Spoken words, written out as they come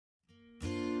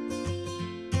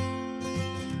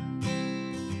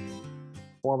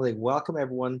formally welcome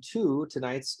everyone to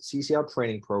tonight's CCL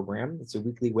training program. It's a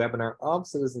weekly webinar of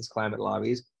Citizens Climate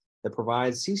Lobbies that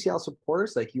provides CCL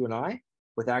supporters like you and I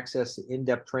with access to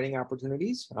in-depth training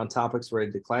opportunities on topics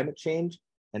related to climate change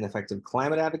and effective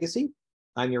climate advocacy.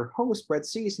 I'm your host, Brett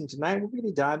Cease, and tonight we're going to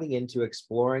be diving into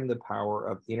exploring the power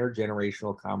of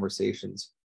intergenerational conversations.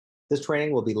 This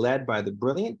training will be led by the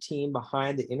brilliant team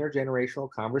behind the Intergenerational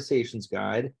Conversations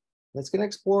Guide, and it's going to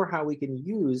explore how we can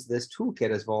use this toolkit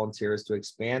as volunteers to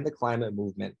expand the climate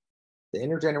movement. The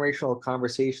Intergenerational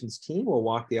Conversations team will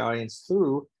walk the audience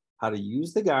through how to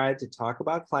use the guide to talk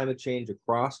about climate change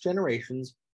across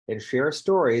generations and share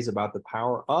stories about the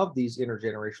power of these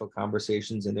intergenerational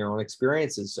conversations and their own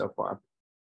experiences so far.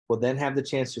 We'll then have the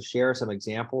chance to share some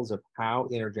examples of how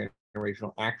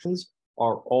intergenerational actions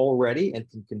are already and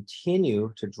can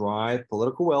continue to drive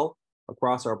political will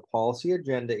across our policy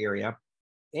agenda area.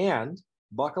 And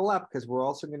buckle up, because we're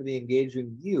also going to be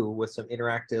engaging you with some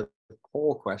interactive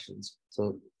poll questions.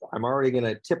 So I'm already going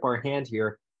to tip our hand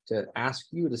here to ask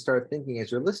you to start thinking as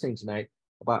you're listening tonight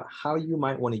about how you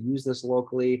might want to use this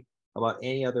locally, about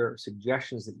any other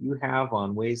suggestions that you have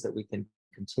on ways that we can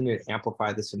continue to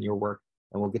amplify this in your work.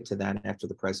 And we'll get to that after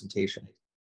the presentation.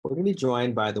 We're going to be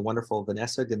joined by the wonderful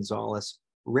Vanessa Gonzalez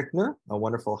Rickner, a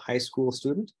wonderful high school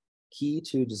student, key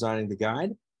to designing the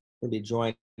guide. We're going to be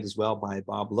joined as well by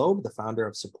Bob Loeb, the founder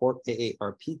of Support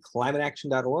AARP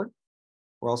ClimateAction.org.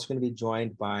 We're also going to be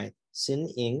joined by Sin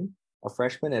Ing, a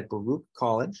freshman at Baruch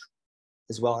College,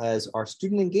 as well as our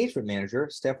student engagement manager,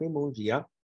 Stephanie Mungia,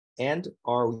 and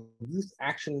our youth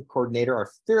action coordinator, our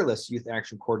fearless youth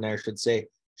action coordinator, I should say,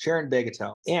 Sharon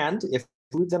Begatel. And if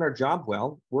we've done our job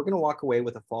well, we're going to walk away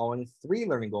with the following 3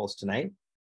 learning goals tonight.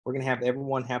 We're going to have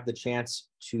everyone have the chance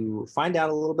to find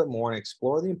out a little bit more and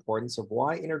explore the importance of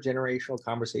why intergenerational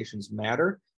conversations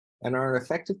matter and are an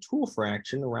effective tool for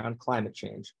action around climate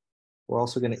change. We're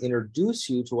also going to introduce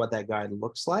you to what that guide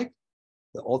looks like,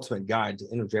 the ultimate guide to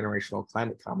intergenerational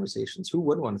climate conversations. Who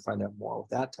wouldn't want to find out more with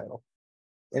that title?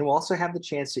 And we'll also have the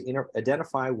chance to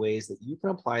identify ways that you can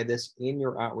apply this in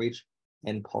your outreach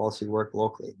and policy work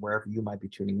locally, wherever you might be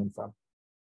tuning in from.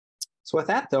 So with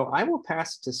that, though, I will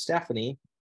pass it to Stephanie.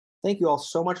 Thank you all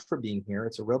so much for being here.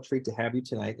 It's a real treat to have you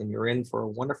tonight, and you're in for a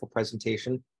wonderful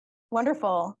presentation.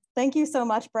 Wonderful. Thank you so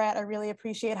much, Brett. I really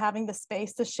appreciate having the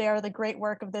space to share the great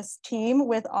work of this team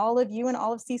with all of you and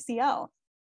all of CCL.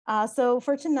 So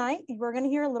for tonight, we're going to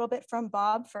hear a little bit from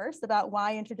Bob first about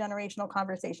why intergenerational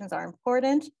conversations are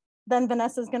important. Then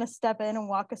Vanessa is going to step in and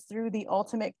walk us through the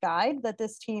ultimate guide that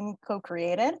this team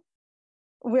co-created.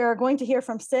 We're going to hear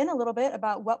from Sin a little bit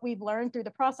about what we've learned through the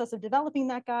process of developing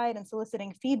that guide and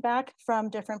soliciting feedback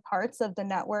from different parts of the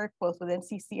network, both within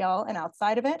CCL and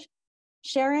outside of it.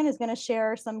 Sharon is going to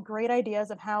share some great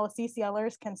ideas of how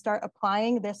CCLers can start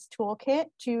applying this toolkit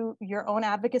to your own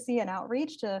advocacy and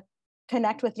outreach to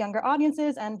connect with younger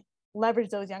audiences and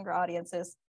leverage those younger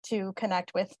audiences to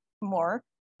connect with more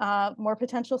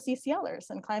potential CCLers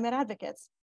and climate advocates.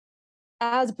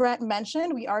 As Brett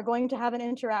mentioned, we are going to have an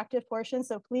interactive portion.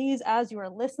 So please, as you are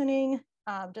listening,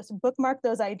 just bookmark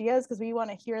those ideas because we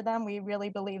want to hear them. We really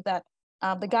believe that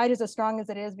the guide is as strong as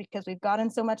it is because we've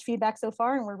gotten so much feedback so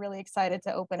far, and we're really excited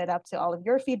to open it up to all of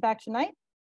your feedback tonight.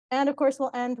 And of course, we'll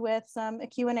end with some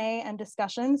Q&A and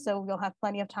discussion. So we'll have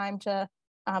plenty of time to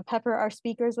pepper our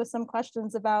speakers with some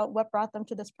questions about what brought them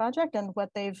to this project and what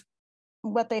they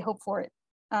hope for it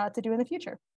to do in the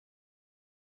future.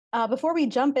 Before we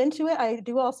jump into it, I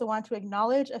do also want to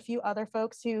acknowledge a few other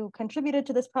folks who contributed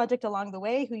to this project along the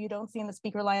way, who you don't see in the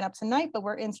speaker lineup tonight, but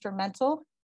were instrumental.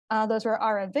 Those were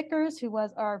Ara Vickers, who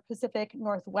was our Pacific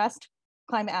Northwest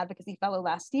Climate Advocacy Fellow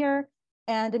last year,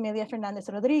 and Emilia Fernandez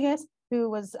Rodriguez, who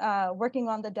was working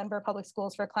on the Denver Public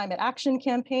Schools for Climate Action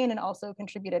campaign and also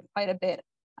contributed quite a bit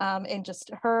in just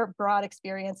her broad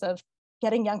experience of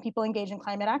getting young people engaged in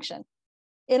climate action.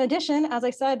 In addition, as I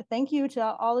said, thank you to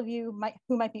all of you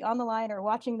who might be on the line or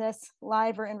watching this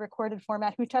live or in recorded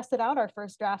format who tested out our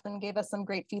first draft and gave us some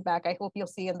great feedback. I hope you'll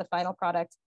see in the final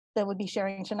product that we'll be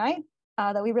sharing tonight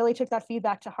that we really took that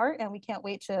feedback to heart, and we can't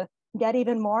wait to get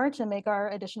even more to make our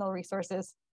additional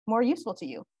resources more useful to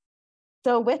you.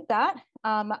 So with that,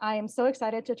 I am so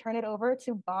excited to turn it over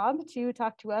to Bob to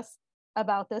talk to us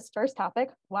about this first topic,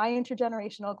 why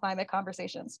intergenerational climate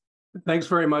conversations. Thanks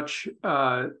very much,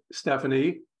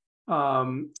 Stephanie.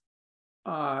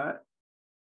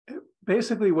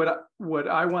 Basically, what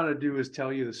I want to do is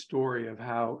tell you the story of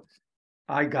how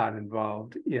I got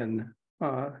involved in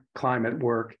climate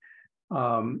work.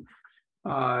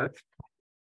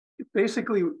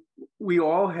 Basically, we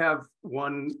all have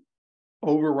one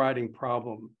overriding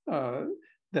problem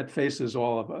that faces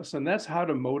all of us, and that's how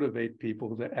to motivate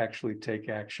people to actually take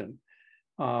action.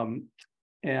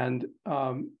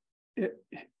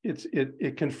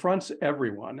 It confronts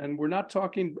everyone, and we're not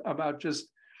talking about just,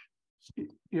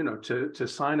 you know, to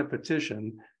sign a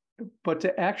petition, but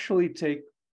to actually take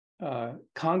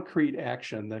concrete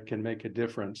action that can make a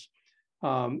difference.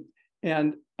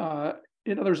 In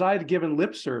others, I had given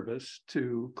lip service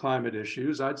to climate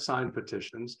issues. I'd signed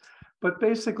petitions, but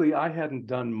basically I hadn't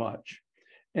done much.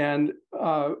 And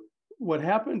what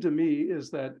happened to me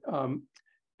is that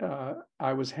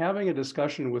I was having a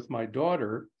discussion with my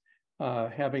daughter,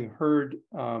 having heard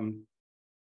a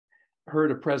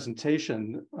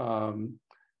presentation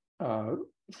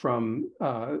from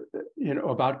you know,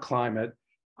 about climate,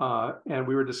 and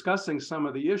we were discussing some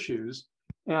of the issues.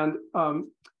 And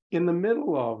in the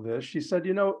middle of all this, she said,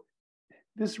 you know,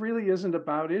 this really isn't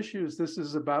about issues. This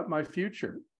is about my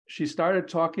future. She started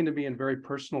talking to me in very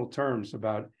personal terms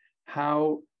about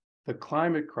how the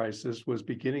climate crisis was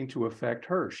beginning to affect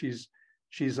her. She's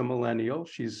a millennial.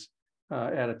 She's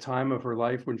at a time of her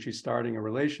life when she's starting a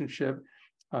relationship.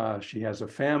 She has a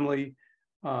family,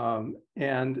 and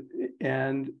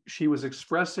she was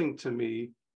expressing to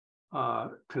me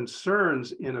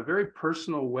concerns in a very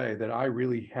personal way that I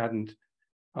really hadn't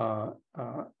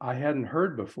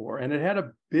heard before, and it had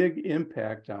a big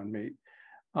impact on me.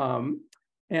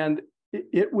 And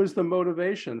it was the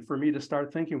motivation for me to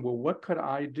start thinking, well, what could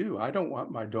I do? I don't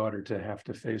want my daughter to have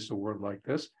to face a world like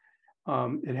this.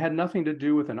 It had nothing to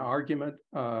do with an argument.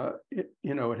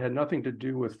 You know, it had nothing to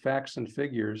do with facts and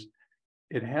figures.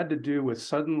 It had to do with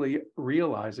suddenly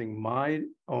realizing my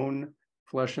own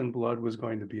flesh and blood was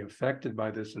going to be affected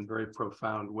by this in very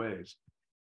profound ways.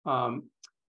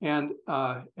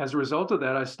 As a result of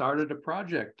that, I started a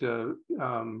project,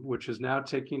 which is now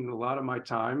taking a lot of my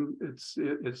time.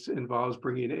 It involves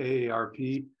bringing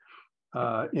AARP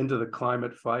into the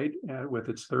climate fight with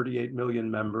its 38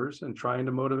 million members and trying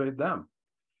to motivate them.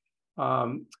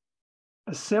 A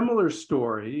similar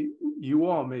story you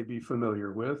all may be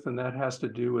familiar with, and that has to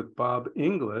do with Bob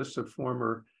Inglis, a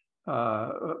former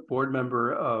board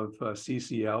member of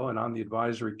CCL and on the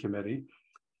advisory committee.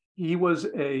 He was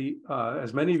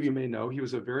as many of you may know, he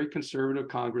was a very conservative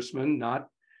congressman, not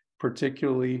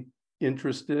particularly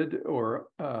interested or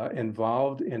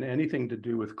involved in anything to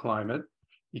do with climate.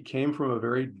 He came from a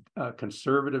very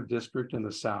conservative district in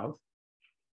the South,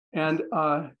 and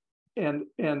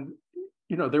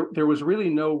you know, there was really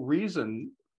no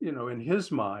reason, you know, in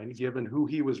his mind, given who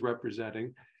he was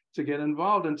representing, to get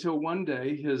involved until one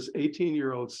day his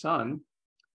 18-year-old son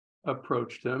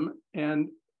approached him and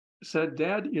said,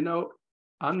 "Dad, you know,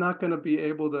 I'm not going to be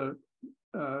able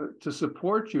to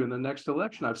support you in the next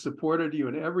election. I've supported you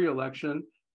in every election.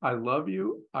 I love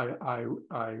you. I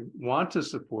want to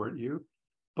support you,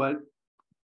 but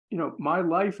you know, my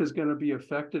life is going to be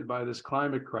affected by this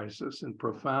climate crisis in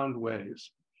profound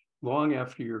ways long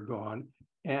after you're gone,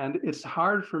 and it's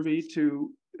hard for me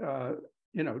to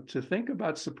you know, to think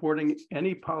about supporting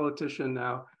any politician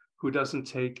now who doesn't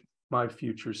take my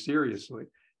future seriously."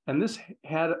 And this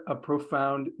had a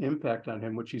profound impact on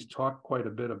him, which he's talked quite a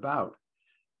bit about,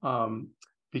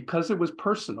 because it was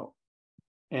personal.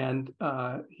 And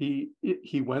he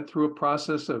went through a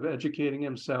process of educating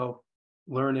himself,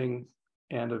 learning,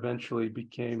 and eventually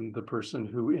became the person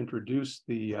who introduced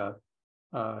the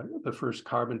first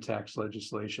carbon tax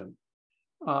legislation.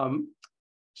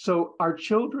 So our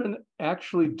children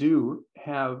actually do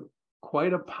have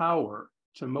quite a power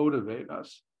to motivate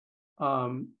us.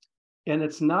 And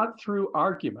it's not through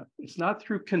argument. It's not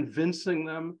through convincing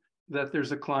them that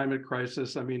there's a climate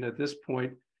crisis. I mean, at this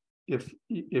point, if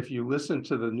you listen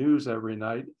to the news every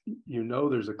night, you know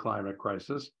there's a climate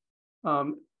crisis.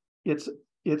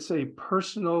 It's a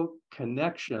personal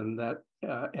connection that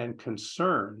and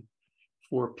concern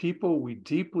for people we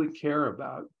deeply care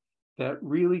about that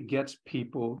really gets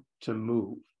people to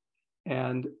move.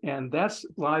 And that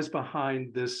lies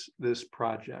behind this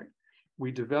project.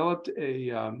 We developed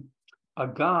a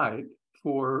guide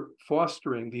for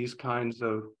fostering these kinds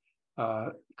of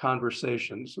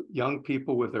conversations, young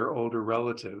people with their older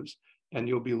relatives, and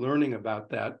you'll be learning about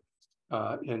that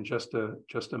in just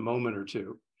a moment or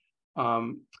two.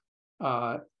 One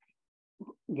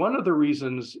of the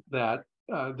reasons that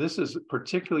this is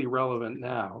particularly relevant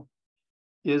now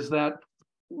is that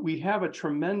we have a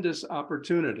tremendous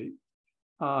opportunity.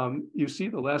 You see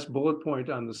the last bullet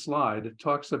point on the slide. It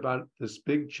talks about this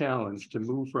big challenge to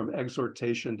move from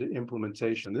exhortation to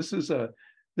implementation. This is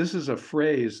a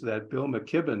phrase that Bill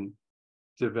McKibben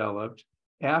developed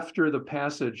after the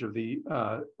passage of the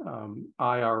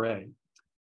IRA.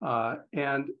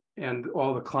 And and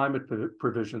all the climate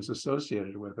provisions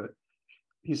associated with it.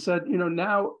 He said,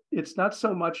 now it's not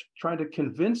so much trying to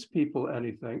convince people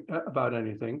about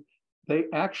anything. They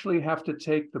actually have to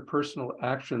take the personal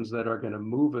actions that are going to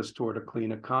move us toward a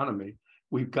clean economy.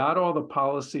 We've got all the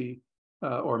policy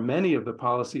or many of the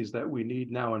policies that we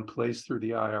need now in place through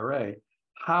the IRA.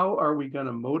 How are we going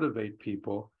to motivate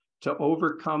people to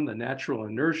overcome the natural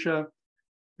inertia,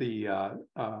 the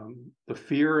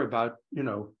fear about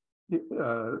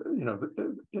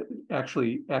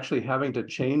actually having to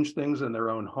change things in their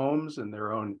own homes, in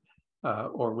their own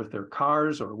or with their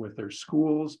cars or with their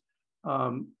schools?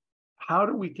 How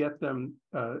do we get them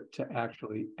to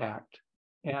actually act?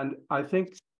 And I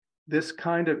think this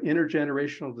kind of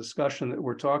intergenerational discussion that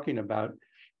we're talking about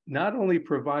not only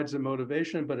provides a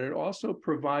motivation, but it also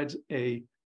provides a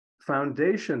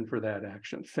foundation for that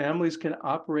action. Families can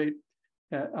operate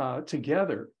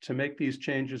together to make these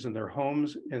changes in their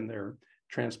homes, in their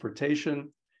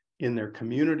transportation, in their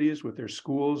communities, with their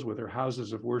schools, with their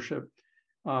houses of worship.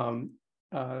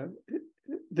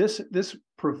 This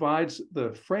provides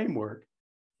the framework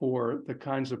for the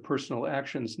kinds of personal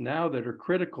actions now that are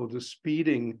critical to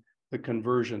speeding the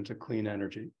conversion to clean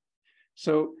energy.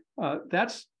 So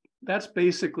that's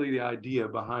basically the idea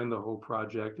behind the whole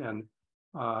project. And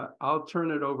I'll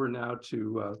turn it over now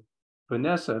to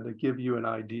Vanessa to give you an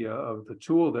idea of the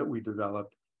tool that we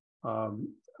developed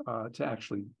to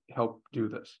actually help do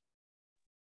this.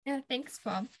 Yeah, thanks,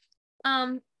 Bob.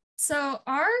 So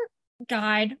our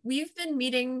guide, we've been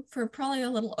meeting for probably a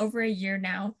little over a year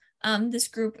now, this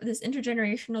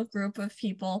intergenerational group of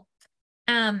people.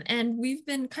 And we've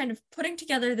been kind of putting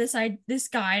together this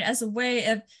guide as a way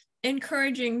of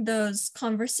encouraging those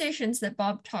conversations that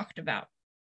Bob talked about.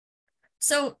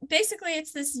 So basically,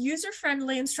 it's this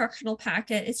user-friendly instructional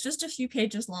packet. It's just a few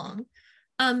pages long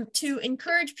to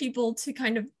encourage people to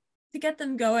get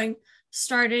them going,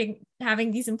 starting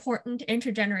having these important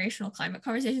intergenerational climate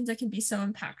conversations that can be so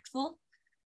impactful.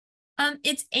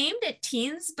 It's aimed at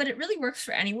teens, but it really works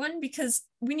for anyone because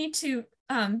we need to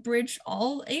bridge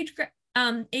all age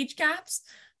gaps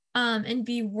and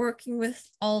be working with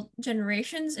all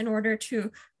generations in order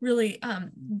to really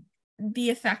be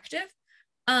effective.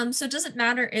 So it doesn't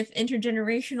matter if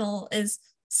intergenerational is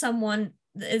someone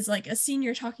is like a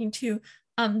senior talking to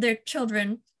their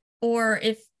children, or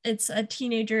if it's a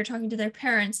teenager talking to their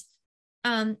parents.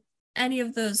 Any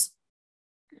of those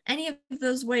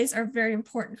ways are very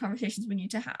important conversations we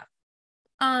need to have.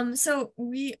 So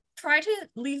we try to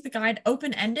leave the guide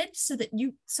open-ended so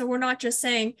we're not just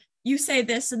saying you say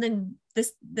this and then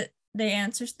they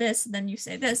answer this and then you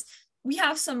say this. We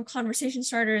have some conversation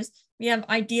starters. We have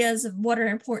ideas of what are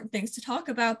important things to talk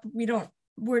about, but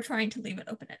we're trying to leave it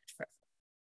open-ended for everyone.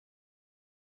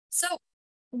 So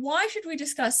why should we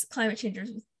discuss climate change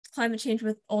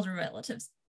with older relatives?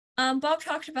 Bob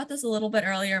talked about this a little bit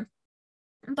earlier,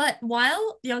 but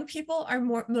while young people are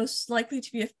most likely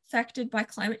to be affected by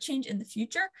climate change in the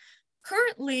future,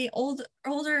 currently older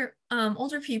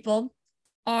people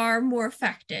are more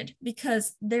affected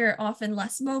because they're often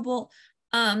less mobile,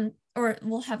 or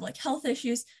will have like health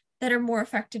issues that are more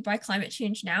affected by climate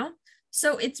change now.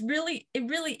 So it really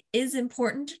is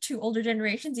important to older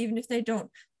generations, even if they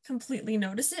don't completely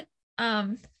notice it.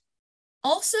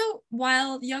 Also,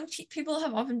 while young people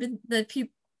have often been the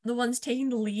ones taking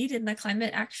the lead in the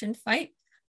climate action fight,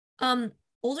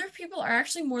 older people are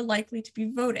actually more likely to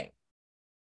be voting.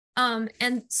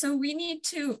 And so we need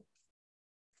to,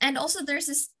 and also there's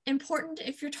this important,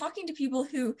 if you're talking to people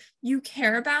who you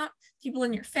care about, people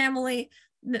in your family,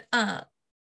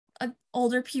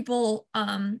 older people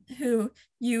who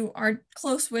you are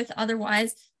close with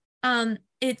otherwise,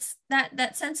 it's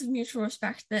that sense of mutual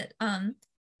respect that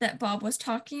that Bob was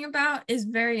talking about is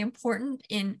very important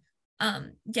in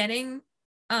getting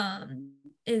the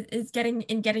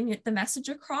message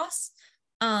across.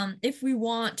 If we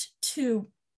want to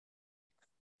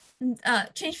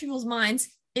change people's minds,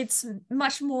 it's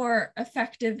much more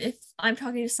effective if I'm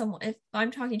talking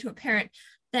to a parent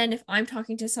than if I'm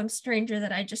talking to some stranger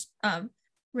that I just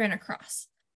ran across.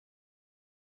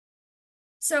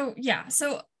 So yeah,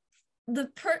 so who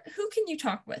can you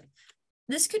talk with?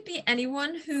 This could be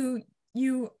anyone who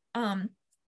you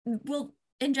will.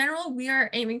 In general, we are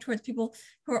aiming towards people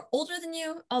who are older than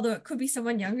you, although it could be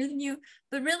someone younger than you,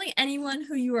 but really anyone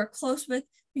who you are close with,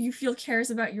 who you feel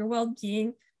cares about your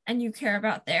well-being and you care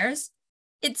about theirs.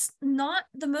 It's not,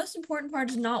 the most important part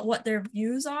is not what their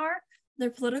views are,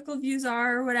 their political views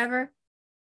are or whatever.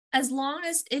 As long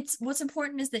as what's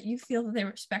important is that you feel that they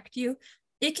respect you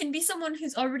It can be someone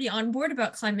who's already on board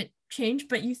about climate change,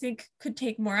 but you think could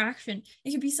take more action.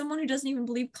 It could be someone who doesn't even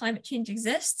believe climate change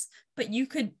exists, but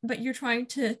you're trying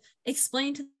to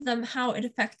explain to them how it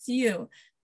affects you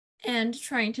and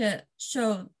trying to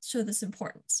show this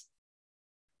importance.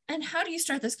 And how do you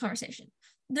start this conversation?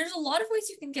 There's a lot of ways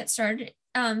you can get started.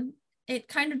 It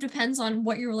kind of depends on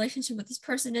what your relationship with this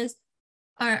person is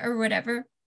or whatever.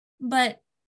 But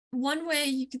one way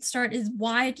you could start is,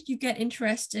 why did you get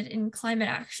interested in climate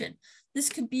action? This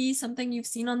could be something you've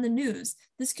seen on the news.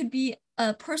 This could be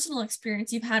a personal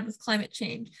experience you've had with climate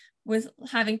change, with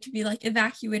having to be like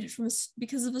evacuated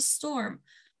because of a storm,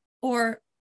 or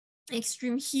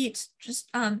extreme heat just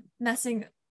messing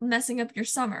up your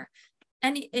summer.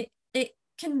 And it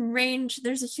can range.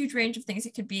 There's a huge range of things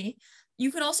it could be.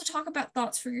 You could also talk about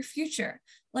thoughts for your future.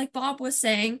 Like Bob was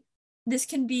saying, this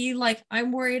can be like,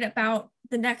 I'm worried about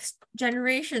the next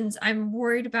generations. I'm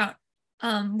worried about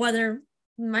whether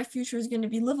my future is going to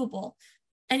be livable.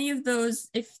 Any of those,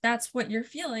 if that's what you're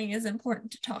feeling, is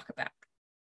important to talk about.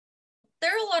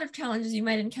 There are a lot of challenges you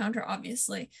might encounter,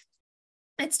 obviously.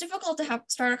 It's difficult to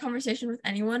start a conversation with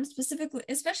anyone, specifically,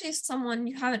 especially someone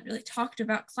you haven't really talked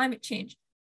about climate change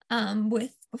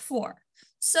with before.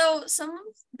 So some of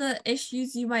the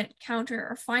issues you might encounter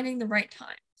are finding the right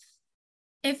time.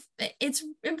 If it's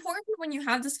important when you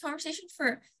have this conversation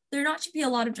for there not to be a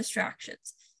lot of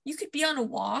distractions. You could be on a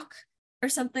walk or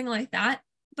something like that,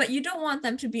 but you don't want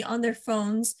them to be on their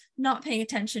phones, not paying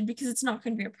attention, because it's not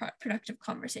going to be a productive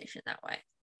conversation that way.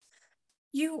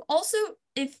 You also,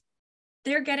 if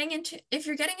you're getting into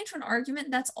an argument,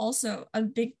 that's also a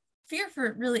big fear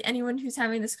for really anyone who's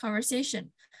having this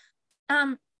conversation.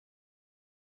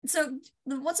 So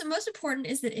what's most important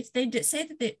is that if they say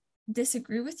that they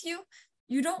disagree with you,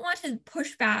 you don't want to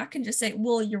push back and just say,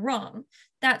 well, you're wrong.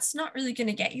 That's not really going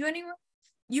to get you anywhere.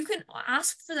 You can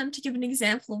ask for them to give an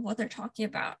example of what they're talking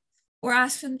about, or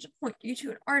ask them to point you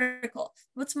to an article.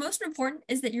 What's most important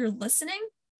is that you're listening,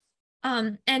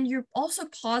 and you're also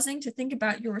pausing to think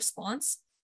about your response,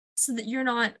 so that you're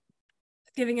not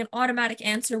giving an automatic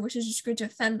answer, which is just going to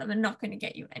offend them and not going to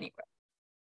get you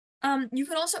anywhere. You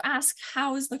can also ask,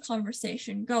 how is the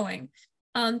conversation going,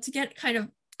 to get kind of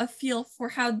a feel for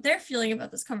how they're feeling about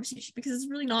this conversation, because it's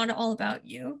really not all about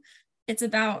you. It's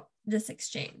about this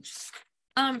exchange.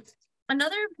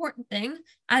 Another important thing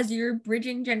as you're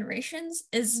bridging generations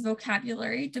is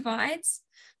vocabulary divides.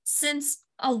 Since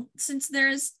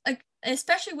there's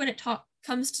especially when it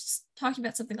comes to talking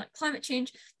about something like climate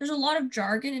change, there's a lot of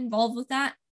jargon involved with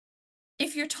that.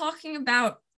 If you're talking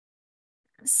about,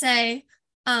 say,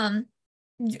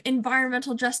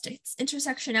 environmental justice,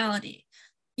 intersectionality,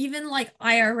 even like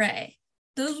IRA,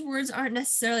 those words aren't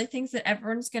necessarily things that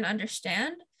everyone's going to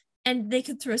understand, and they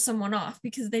could throw someone off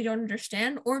because they don't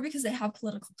understand, or because they have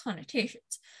political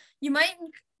connotations. You might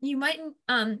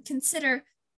consider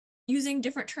using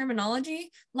different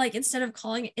terminology, like instead of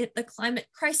calling it the climate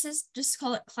crisis, just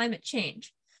call it climate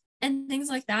change, and things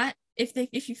like that,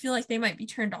 if you feel like they might be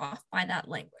turned off by that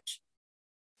language.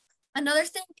 Another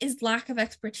thing is lack of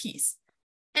expertise.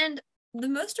 And the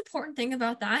most important thing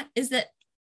about that is that,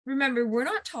 remember, we're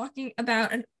not talking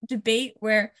about a debate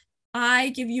where I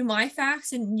give you my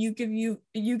facts and you give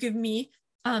me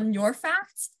your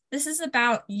facts. This is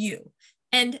about you,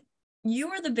 and you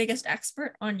are the biggest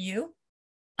expert on you.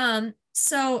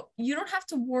 So you don't have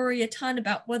to worry a ton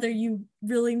about whether you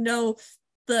really know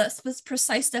the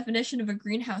precise definition of a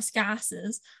greenhouse gas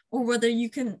is, or whether you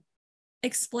can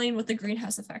explain what the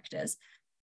greenhouse effect is.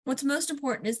 What's most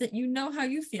important is that you know how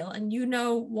you feel and you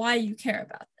know why you care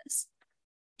about this.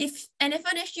 If an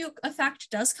issue, a fact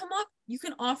does come up, you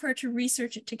can offer to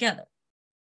research it together.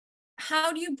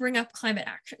 How do you bring up climate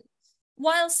action?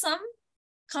 While some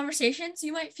conversations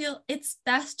you might feel it's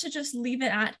best to just leave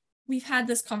it at, we've had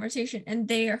this conversation and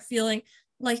they are feeling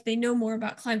like they know more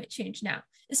about climate change now,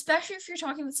 especially if you're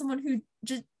talking with someone who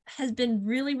just has been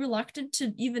really reluctant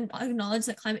to even acknowledge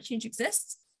that climate change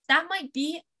exists. That might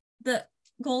be the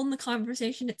goal in the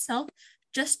conversation itself,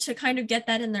 just to kind of get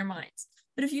that in their minds.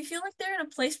 But if you feel like they're in a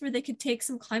place where they could take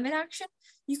some climate action,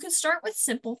 you can start with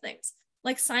simple things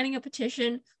like signing a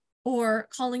petition or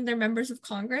calling their members of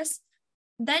Congress.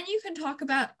 Then you can talk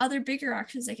about other bigger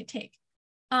actions they could take,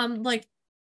 like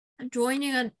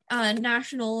joining a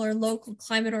national or local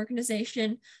climate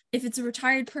organization. If it's a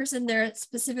retired person, there are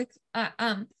specific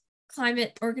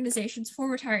climate organizations for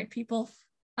retired people,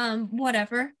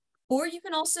 whatever. Or you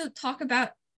can also talk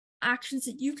about actions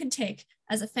that you can take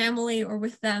as a family or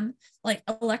with them, like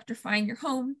electrifying your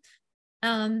home,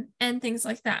 and things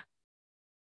like that.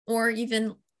 Or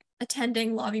even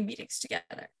attending lobby meetings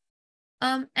together.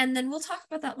 And then we'll talk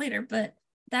about that later, but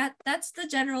that's the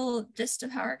general gist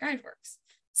of how our guide works.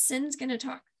 Cin's gonna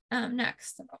talk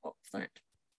next about what we've learned.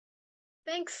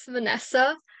 Thanks,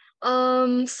 Vanessa.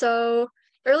 So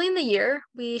early in the year,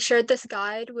 we shared this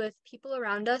guide with people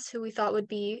around us who we thought would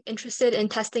be interested in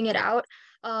testing it out,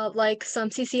 like some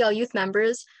CCL youth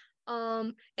members.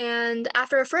 And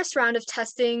after a first round of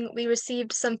testing, we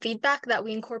received some feedback that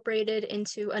we incorporated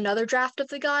into another draft of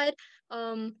the guide,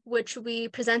 which we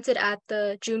presented at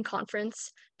the June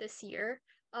conference this year.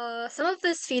 Some of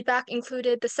this feedback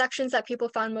included the sections that people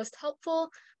found most helpful,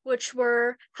 which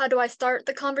were how do I start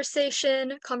the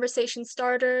conversation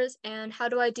starters, and how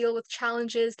do I deal with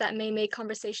challenges that may make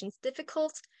conversations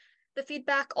difficult. The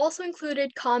feedback also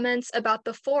included comments about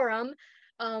the forum,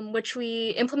 which we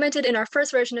implemented in our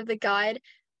first version of the guide.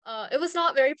 It was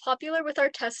not very popular with our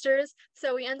testers,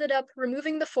 so we ended up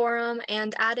removing the forum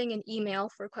and adding an email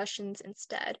for questions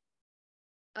instead.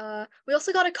 We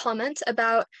also got a comment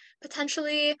about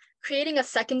potentially creating a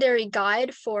secondary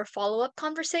guide for follow-up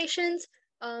conversations,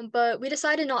 but we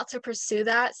decided not to pursue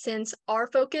that since our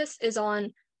focus is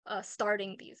on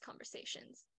starting these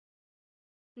conversations.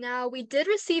 Now, we did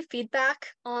receive feedback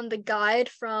on the guide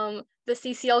from the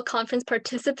CCL conference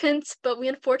participants, but we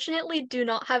unfortunately do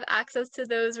not have access to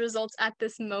those results at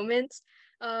this moment.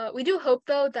 We do hope,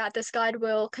 though, that this guide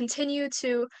will continue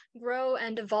to grow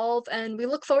and evolve, and we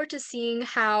look forward to seeing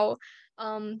how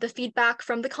the feedback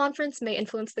from the conference may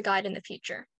influence the guide in the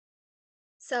future.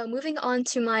 So moving on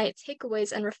to my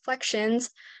takeaways and reflections,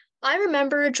 I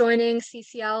remember joining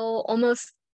CCL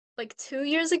almost like 2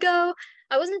 years ago.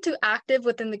 I wasn't too active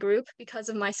within the group because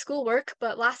of my schoolwork,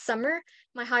 but last summer,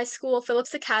 my high school,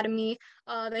 Phillips Academy,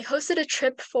 they hosted a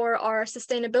trip for our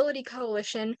Sustainability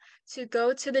Coalition to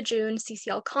go to the June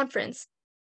CCL conference.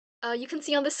 You can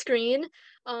see on the screen,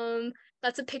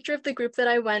 that's a picture of the group that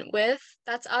I went with.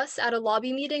 That's us at a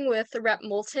lobby meeting with Rep.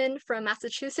 Moulton from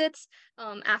Massachusetts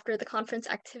after the conference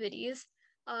activities.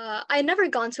 I had never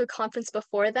gone to a conference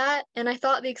before that, and I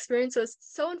thought the experience was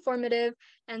so informative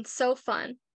and so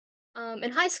fun.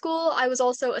 In high school, I was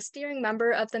also a steering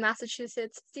member of the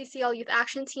Massachusetts CCL Youth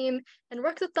Action Team and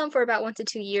worked with them for about 1 to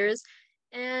 2 years.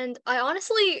 And I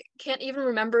honestly can't even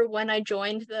remember when I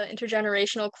joined the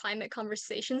Intergenerational Climate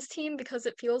Conversations team because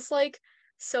it feels like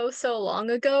so long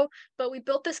ago, but we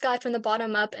built this guide from the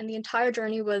bottom up and the entire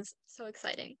journey was so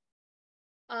exciting.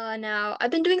 Now,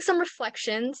 I've been doing some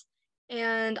reflections,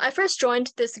 and I first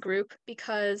joined this group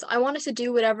because I wanted to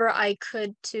do whatever I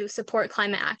could to support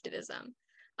climate activism.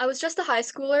 I was just a high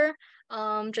schooler,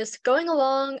 just going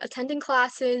along, attending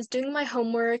classes, doing my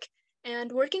homework,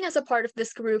 and working as a part of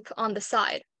this group on the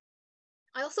side.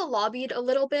 I also lobbied a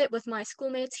little bit with my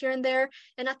schoolmates here and there,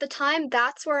 and at the time,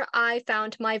 that's where I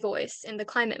found my voice in the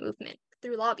climate movement,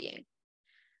 through lobbying.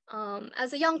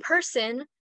 As a young person,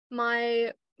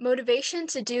 my motivation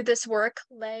to do this work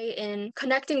lay in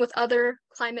connecting with other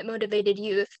climate-motivated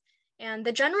youth and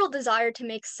the general desire to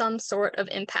make some sort of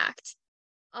impact.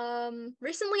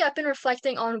 Recently, I've been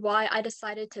reflecting on why I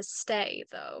decided to stay,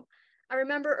 though. I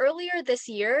remember earlier this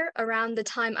year, around the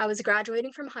time I was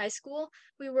graduating from high school,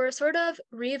 we were sort of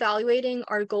reevaluating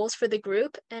our goals for the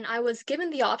group, and I was given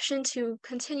the option to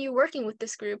continue working with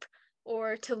this group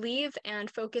or to leave and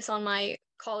focus on my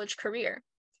college career.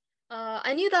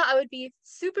 I knew that I would be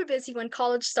super busy when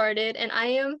college started, and I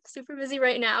am super busy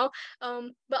right now,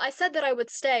 but I said that I would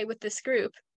stay with this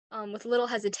group with little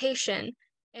hesitation.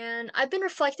 And I've been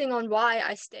reflecting on why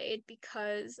I stayed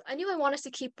because I knew I wanted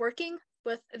to keep working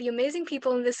with the amazing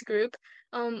people in this group,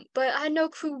 but I had no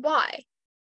clue why.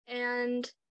 And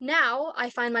now I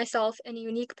find myself in a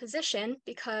unique position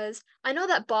because I know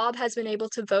that Bob has been able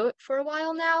to vote for a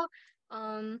while now,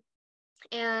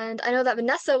 and I know that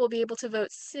Vanessa will be able to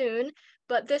vote soon,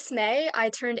 but this May I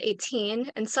turned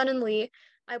 18, and suddenly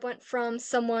I went from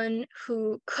someone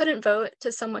who couldn't vote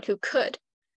to someone who could.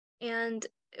 And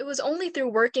it was only through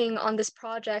working on this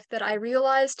project that I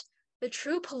realized the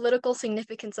true political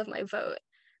significance of my vote.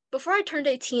 Before I turned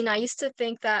 18, I used to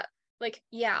think that, like,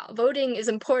 yeah, voting is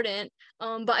important,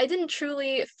 but I didn't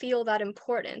truly feel that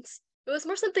importance. It was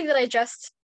more something that I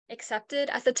just accepted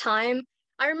at the time.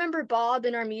 I remember Bob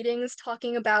in our meetings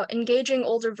talking about engaging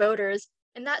older voters,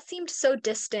 and that seemed so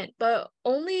distant, but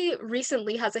only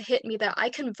recently has it hit me that I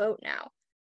can vote now.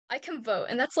 I can vote,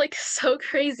 and that's like so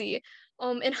crazy.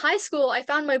 In high school, I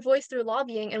found my voice through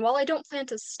lobbying, and while I don't plan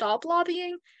to stop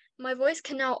lobbying, my voice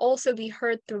can now also be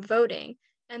heard through voting.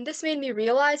 And this made me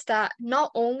realize that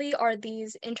not only are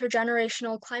these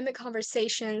intergenerational climate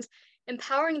conversations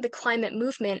empowering the climate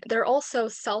movement, they're also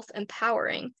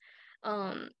self-empowering.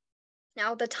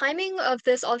 Now, the timing of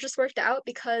this all just worked out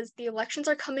because the elections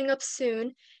are coming up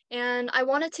soon, and I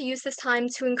wanted to use this time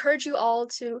to encourage you all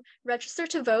to register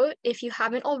to vote if you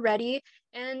haven't already,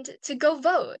 and to go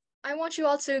vote. I want you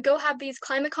all to go have these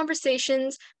climate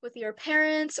conversations with your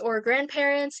parents or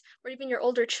grandparents or even your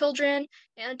older children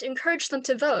and encourage them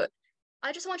to vote.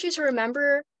 I just want you to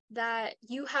remember that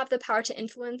you have the power to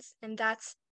influence, and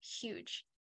that's huge.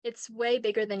 It's way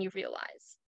bigger than you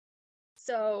realize.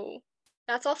 So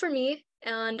that's all for me,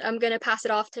 and I'm going to pass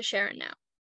it off to Sharon now.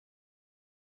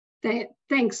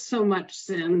 Thanks so much,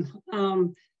 Sin.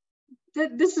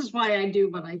 This is why I do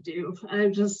what I do.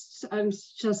 I'm just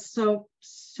so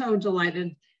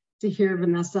delighted to hear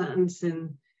Vanessa and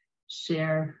Sin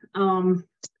share.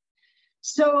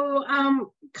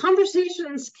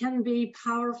 Conversations can be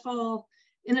powerful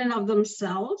in and of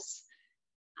themselves.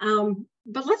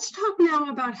 But let's talk now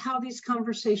about how these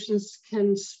conversations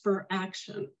can spur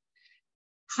action.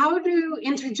 How do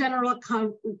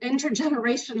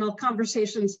intergenerational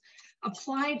conversations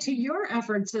apply to your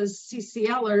efforts as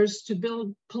CCLers to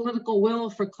build political will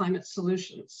for climate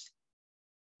solutions?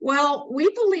 Well, we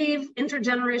believe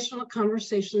intergenerational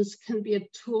conversations can be a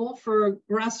tool for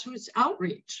grassroots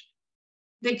outreach.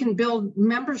 They can build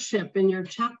membership in your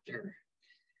chapter.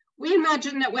 We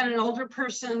imagine that when an older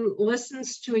person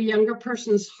listens to a younger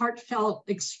person's heartfelt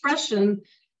expression,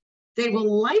 they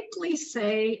will likely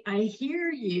say, "I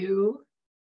hear you,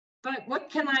 but what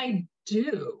can I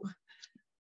do?"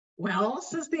 "Well,"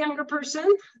 says the younger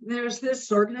person, "there's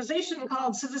this organization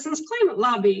called Citizens Climate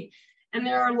Lobby, and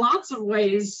there are lots of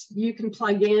ways you can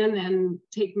plug in and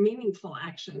take meaningful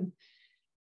action."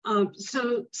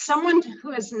 So someone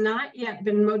who has not yet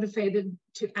been motivated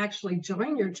to actually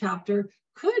join your chapter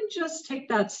could just take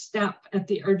that step at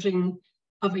the urging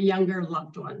of a younger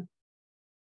loved one.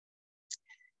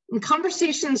 And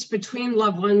conversations between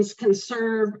loved ones can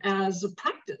serve as a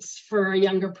practice for a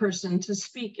younger person to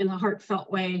speak in a heartfelt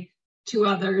way to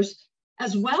others,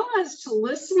 as well as to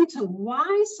listen to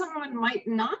why someone might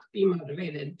not be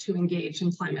motivated to engage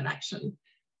in climate action.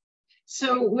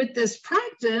 So with this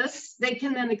practice, they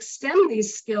can then extend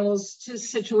these skills to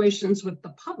situations with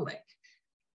the public.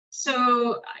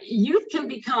 So youth can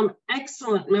become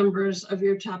excellent members of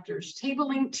your chapter's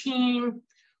tabling team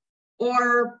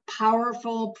or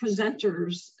powerful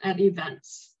presenters at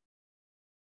events.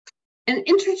 And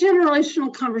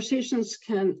intergenerational conversations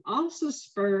can also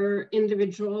spur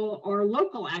individual or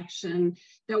local action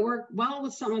that work well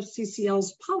with some of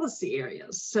CCL's policy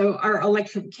areas. So our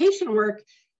electrification work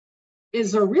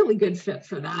is a really good fit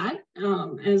for that,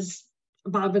 as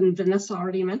Bob and Vanessa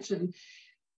already mentioned.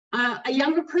 A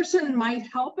younger person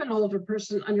might help an older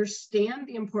person understand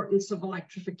the importance of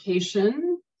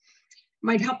electrification,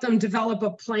 might help them develop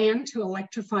a plan to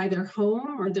electrify their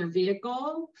home or their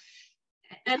vehicle,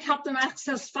 and help them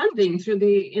access funding through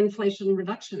the Inflation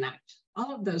Reduction Act,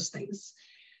 all of those things.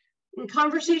 And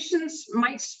conversations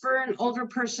might spur an older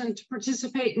person to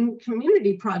participate in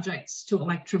community projects to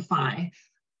electrify,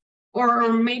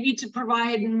 or maybe to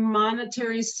provide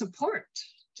monetary support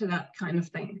to that kind of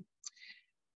thing.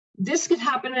 This could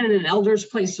happen in an elder's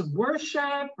place of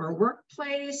worship or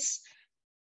workplace,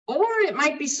 or it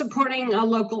might be supporting a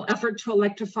local effort to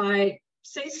electrify,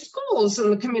 say, schools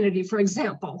in the community, for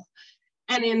example.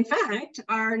 And in fact,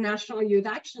 our National Youth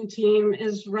Action Team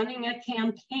is running a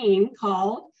campaign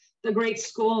called the Great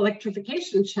School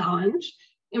Electrification Challenge,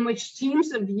 in which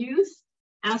teams of youth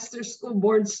ask their school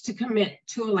boards to commit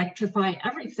to electrify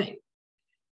everything.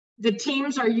 The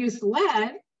teams are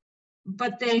youth-led,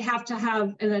 but they have to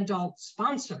have an adult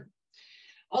sponsor.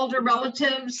 Older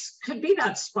relatives could be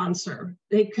that sponsor.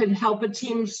 They could help a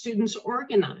team of students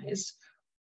organize,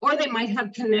 or they might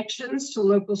have connections to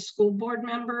local school board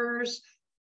members,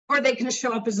 or they can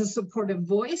show up as a supportive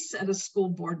voice at a school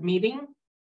board meeting.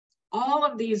 All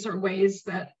of these are ways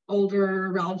that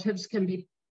older relatives can be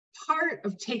part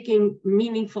of taking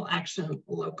meaningful action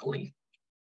locally.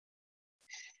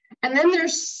 And then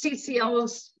there's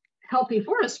CCL's Healthy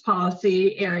Forest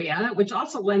Policy area, which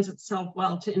also lends itself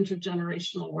well to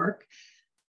intergenerational work.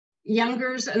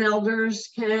 Youngers and elders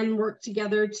can work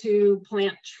together to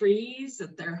plant trees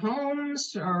at their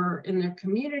homes or in their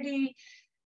community,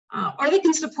 or they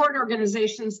can support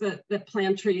organizations that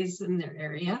plant trees in their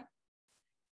area.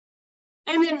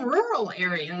 And in rural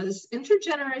areas,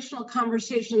 intergenerational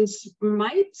conversations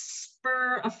might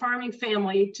spur a farming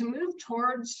family to move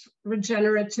towards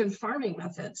regenerative farming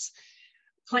methods,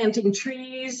 planting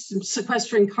trees,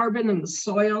 sequestering carbon in the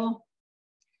soil.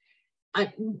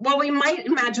 While we might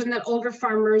imagine that older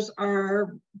farmers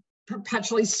are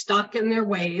perpetually stuck in their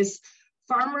ways,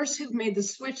 Farmers who've made the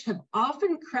switch have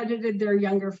often credited their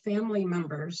younger family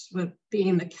members with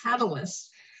being the catalyst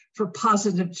for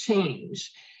positive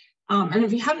change. And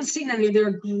if you haven't seen any, there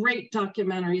are great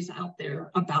documentaries out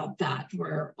there about that,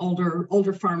 where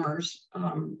older farmers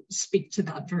speak to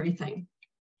that very thing.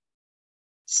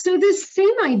 So this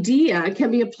same idea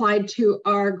can be applied to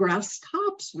our grass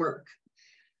tops work.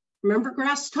 Remember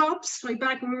grass tops way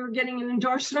back when we were getting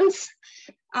endorsements?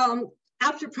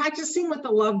 After practicing with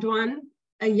a loved one,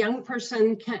 a young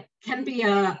person can be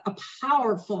a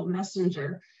powerful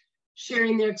messenger,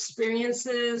 sharing their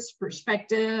experiences,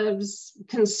 perspectives,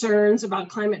 concerns about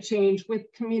climate change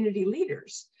with community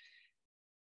leaders.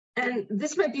 And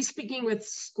this might be speaking with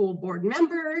school board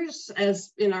members,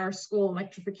 as in our school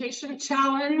electrification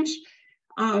challenge,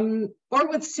 or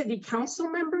with city council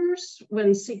members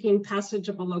when seeking passage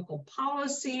of a local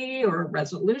policy or a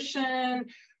resolution,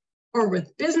 or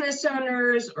with business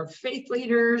owners or faith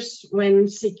leaders when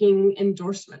seeking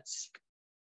endorsements.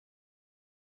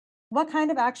 What kind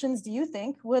of actions do you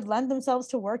think would lend themselves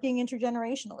to working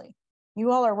intergenerationally?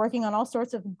 You all are working on all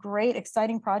sorts of great,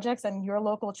 exciting projects in your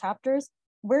local chapters.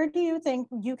 Where do you think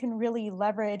you can really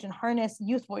leverage and harness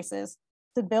youth voices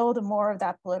to build more of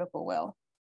that political will?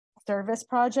 Service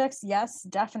projects, yes,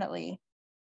 definitely.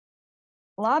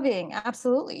 Lobbying,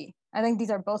 absolutely. I think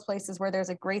these are both places where there's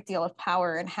a great deal of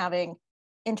power in having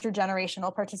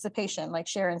intergenerational participation. Like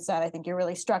Sharon said, I think it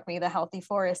really struck me, the healthy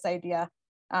forest idea.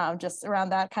 Just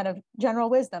around that kind of general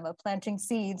wisdom of planting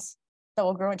seeds that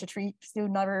will grow into trees you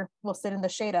never will sit in the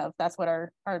shade of. That's what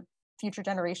our future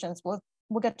generations will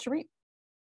get to reap.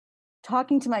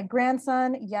 Talking to my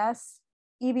grandson, yes.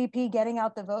 EVP, getting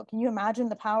out the vote. Can you imagine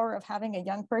the power of having a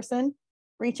young person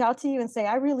reach out to you and say,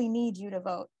 I really need you to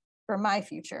vote for my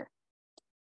future?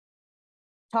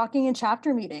 Talking in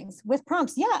chapter meetings with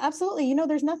prompts. Yeah, absolutely. You know,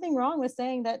 there's nothing wrong with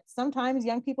saying that sometimes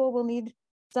young people will need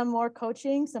some more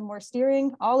coaching, some more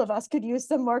steering. All of us could use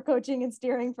some more coaching and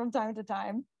steering from time to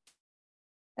time.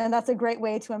 And that's a great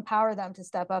way to empower them to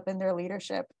step up in their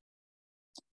leadership.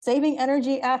 Saving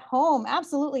energy at home.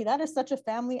 Absolutely. That is such a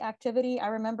family activity. I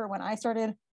remember when I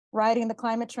started riding the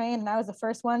climate train and I was the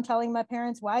first one telling my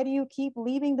parents, why do you keep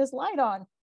leaving this light on?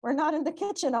 We're not in the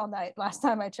kitchen all night, last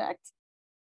time I checked.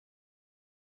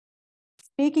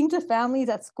 Speaking to families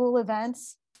at school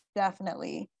events,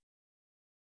 definitely.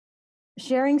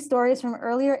 Sharing stories from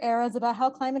earlier eras about how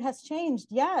climate has changed.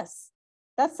 Yes,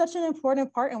 that's such an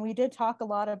important part. And we did talk a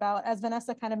lot about, as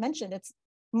Vanessa kind of mentioned, it's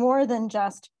more than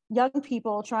just young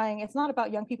people trying, it's not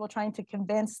about young people trying to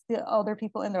convince the older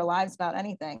people in their lives about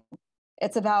anything.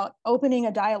 It's about opening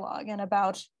a dialogue and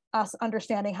about us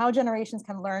understanding how generations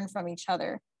can learn from each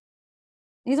other.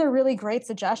 These are really great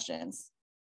suggestions.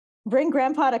 Bring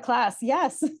grandpa to class.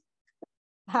 Yes,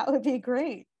 that would be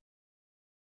great.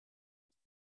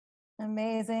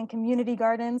 Amazing. Community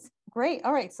gardens. Great.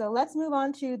 All right. So let's move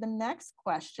on to the next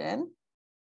question.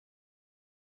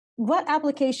 What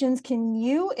applications can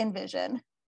you envision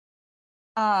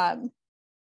for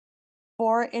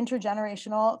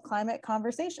intergenerational climate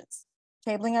conversations?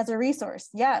 Tabling as a resource.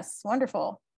 Yes.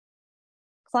 Wonderful.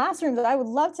 Classrooms. I would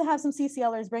love to have some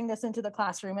CCLers bring this into the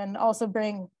classroom and also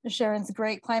bring Sharon's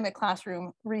great climate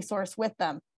classroom resource with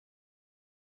them.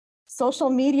 Social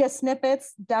media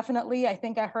snippets, definitely. I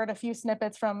think I heard a few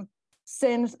snippets from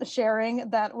Sin's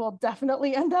sharing that will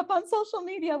definitely end up on social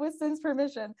media with Sin's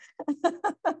permission.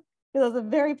 It was a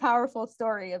very powerful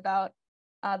story about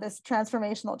this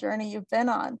transformational journey you've been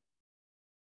on.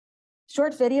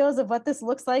 Short videos of what this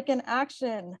looks like in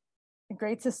action.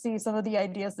 Great to see some of the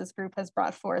ideas this group has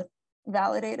brought forth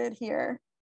validated here.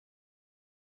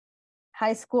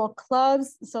 High school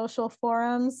clubs, social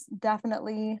forums,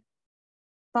 definitely.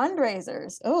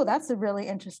 Fundraisers. Oh, that's a really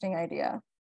interesting idea.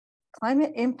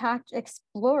 Climate Impact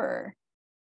Explorer.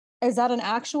 Is that an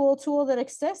actual tool that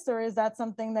exists, or is that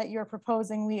something that you're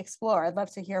proposing we explore? I'd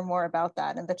love to hear more about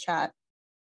that in the chat.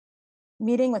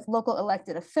 Meeting with local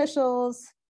elected officials,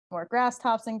 more grass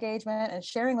tops engagement, and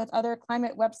sharing with other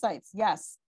climate websites.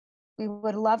 Yes, we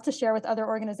would love to share with other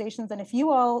organizations. And if you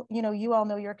all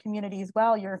know your communities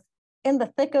well, you're in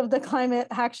the thick of the climate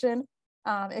action.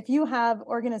 If you have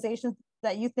organizations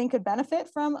that you think could benefit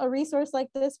from a resource like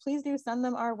this, please do send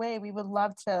them our way. We would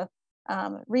love to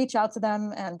reach out to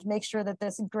them and make sure that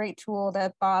this great tool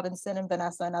that Bob and Sin and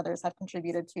Vanessa and others have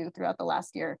contributed to throughout the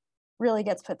last year really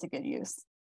gets put to good use.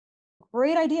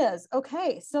 Great ideas.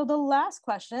 Okay, so the last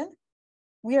question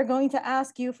we are going to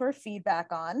ask you for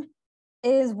feedback on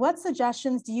is, what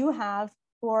suggestions do you have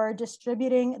for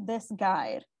distributing this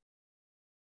guide?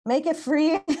 Make it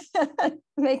free,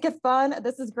 make it fun.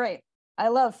 This is great. I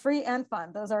love free and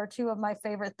fun. Those are two of my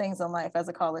favorite things in life as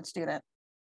a college student.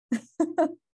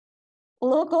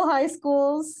 Local high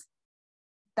schools.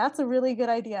 That's a really good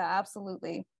idea.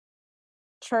 Absolutely.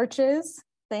 Churches.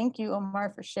 Thank you,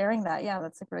 Omar, for sharing that. Yeah,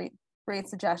 that's a great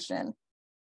suggestion.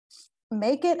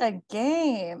 Make it a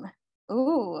game.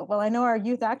 Ooh, well, I know our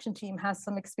youth action team has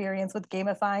some experience with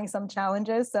gamifying some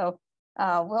challenges. So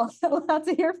we'll have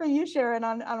to hear from you, Sharon,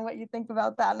 on what you think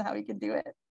about that and how we can do it.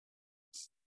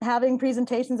 Having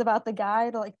presentations about the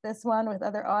guide like this one with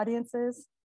other audiences.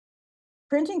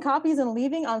 Printing copies and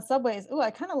leaving on subways. Ooh,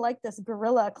 I kind of like this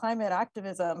guerrilla climate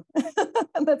activism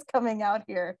that's coming out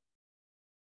here.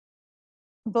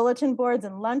 Bulletin boards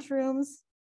and lunchrooms.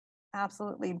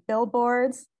 Absolutely.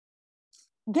 Billboards.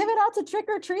 Give it out to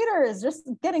trick-or-treaters, just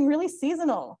getting really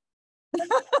seasonal.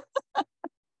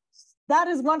 That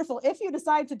is wonderful. If you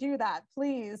decide to do that,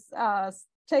 please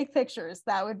take pictures.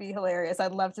 That would be hilarious.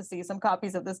 I'd love to see some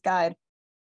copies of this guide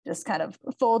just kind of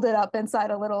folded up inside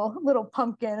a little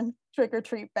pumpkin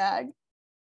trick-or-treat bag.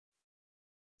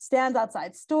 Stands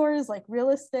outside stores like real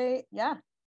estate. Yeah.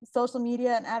 Social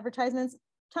media and advertisements.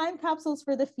 Time capsules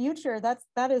for the future.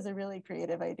 That is a really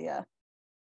creative idea.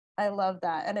 I love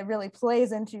that. And it really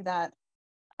plays into that,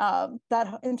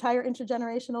 that entire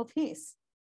intergenerational piece.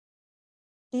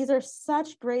 These are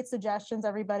such great suggestions,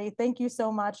 everybody. Thank you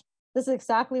so much. This is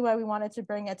exactly why we wanted to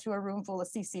bring it to a room full of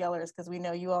CCLers, because we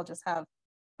know you all just have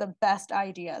the best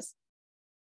ideas.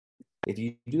 If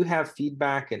you do have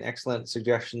feedback and excellent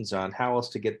suggestions on how else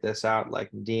to get this out,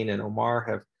 like Nadine and Omar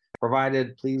have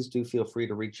provided, please do feel free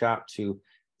to reach out to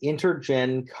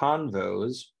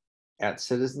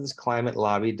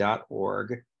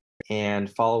intergenconvos@citizensclimatelobby.org and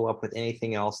follow up with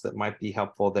anything else that might be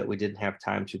helpful that we didn't have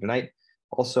time to tonight.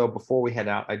 Also, before we head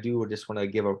out, I do just want to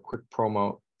give a quick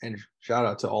promo and shout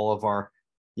out to all of our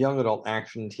young adult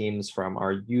action teams from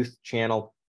our youth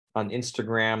channel on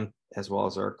Instagram, as well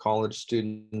as our college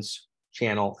students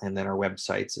channel, and then our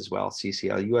websites as well,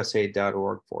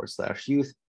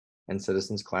 cclusa.org/youth and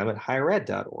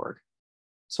citizensclimatehighered.org.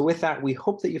 So with that, we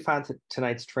hope that you found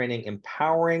tonight's training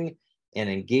empowering and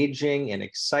engaging and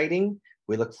exciting.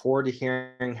 We look forward to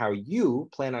hearing how you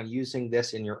plan on using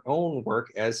this in your own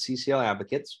work as CCL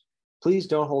advocates. Please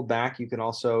don't hold back. You can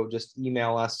also just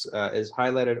email us as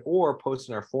highlighted or post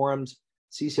in our forums,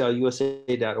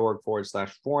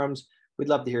 cclusa.org/forums. We'd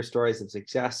love to hear stories of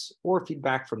success or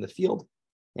feedback from the field.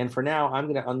 And for now,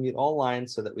 I'm going to unmute all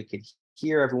lines so that we can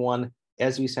hear everyone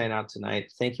as we sign out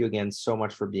tonight. Thank you again so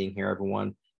much for being here,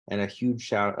 everyone. And a huge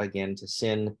shout again to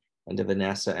Sin and to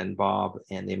Vanessa and Bob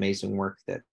and the amazing work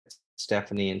that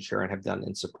Stephanie and Sharon have done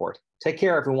in support. Take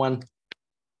care, everyone.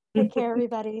 Take care,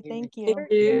 everybody. Thank you.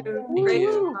 Thank you. Thank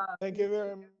you. Thank you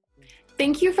very much.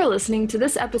 Thank you for listening to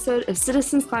this episode of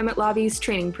Citizens Climate Lobby's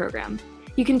training program.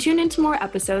 You can tune into more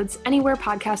episodes anywhere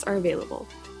podcasts are available.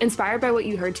 Inspired by what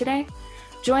you heard today?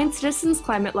 Join Citizens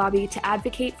Climate Lobby to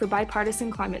advocate for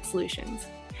bipartisan climate solutions.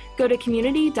 Go to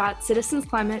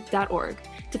community.citizensclimate.org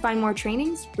to find more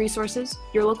trainings, resources,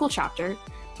 your local chapter,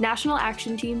 national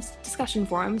action teams, discussion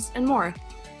forums, and more.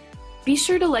 Be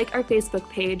sure to like our Facebook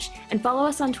page and follow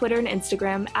us on Twitter and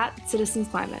Instagram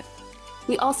 @CitizensClimate.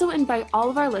 We also invite all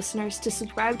of our listeners to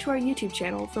subscribe to our YouTube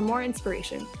channel for more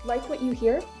inspiration. Like what you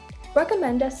hear?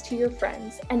 Recommend us to your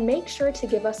friends and make sure to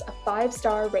give us a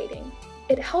 5-star rating.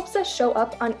 It helps us show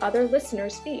up on other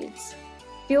listeners' feeds.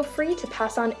 Feel free to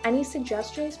pass on any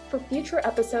suggestions for future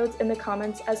episodes in the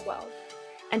comments as well.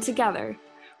 And together,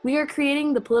 we are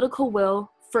creating the political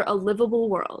will for a livable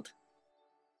world.